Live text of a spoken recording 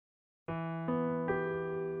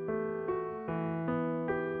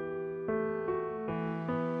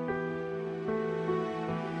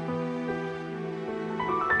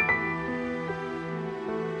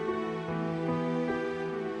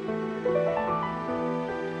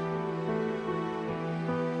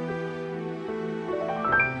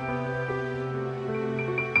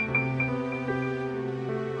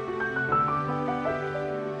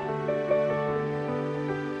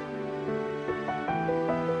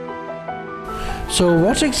So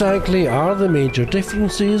what exactly are the major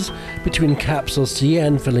differences between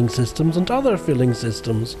CapsulCN filling systems and other filling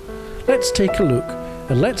systems? Let's take a look,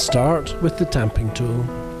 and let's start with the tamping tool.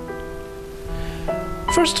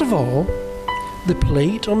 First of all, the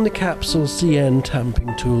plate on the CapsulCN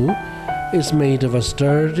tamping tool is made of a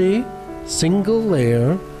sturdy, single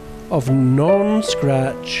layer of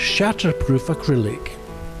non-scratch, shatterproof acrylic.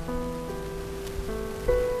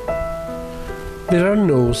 There are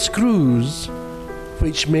no screws,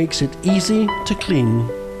 which makes it easy to clean.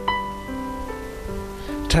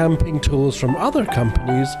 Tamping tools from other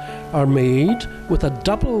companies are made with a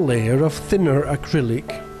double layer of thinner acrylic,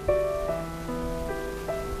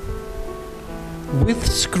 with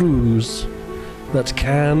screws that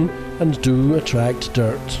can and do attract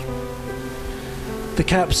dirt. The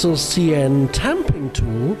CapsulCN tamping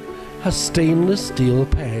tool has stainless steel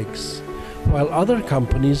pegs, while other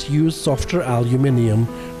companies use softer aluminium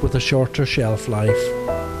with a shorter shelf life.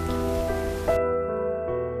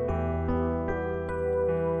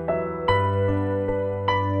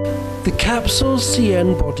 The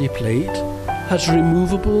CapsulCN body plate has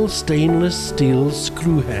removable stainless steel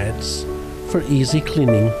screw heads for easy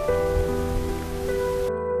cleaning.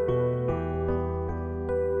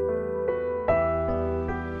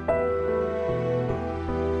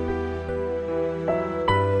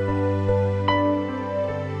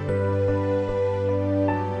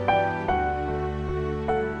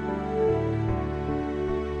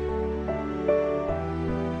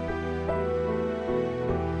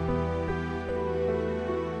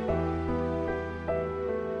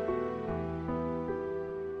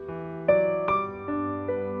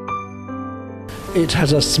 It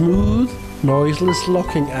has a smooth, noiseless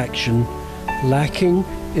locking action, lacking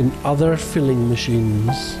in other filling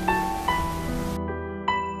machines.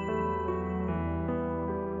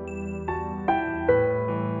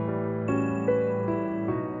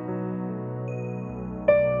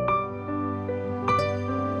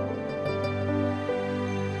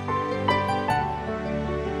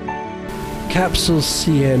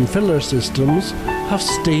 CapsulCN filler systems have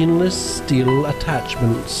stainless steel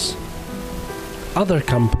attachments. Other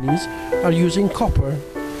companies are using copper,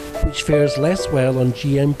 which fares less well on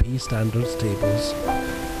GMP standards tables.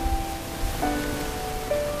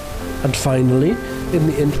 And finally, in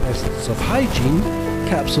the interests of hygiene,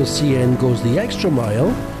 CapsulCN goes the extra mile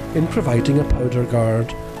in providing a powder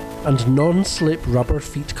guard and non-slip rubber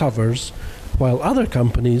feet covers, while other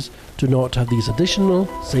companies do not have these additional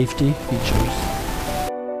safety features.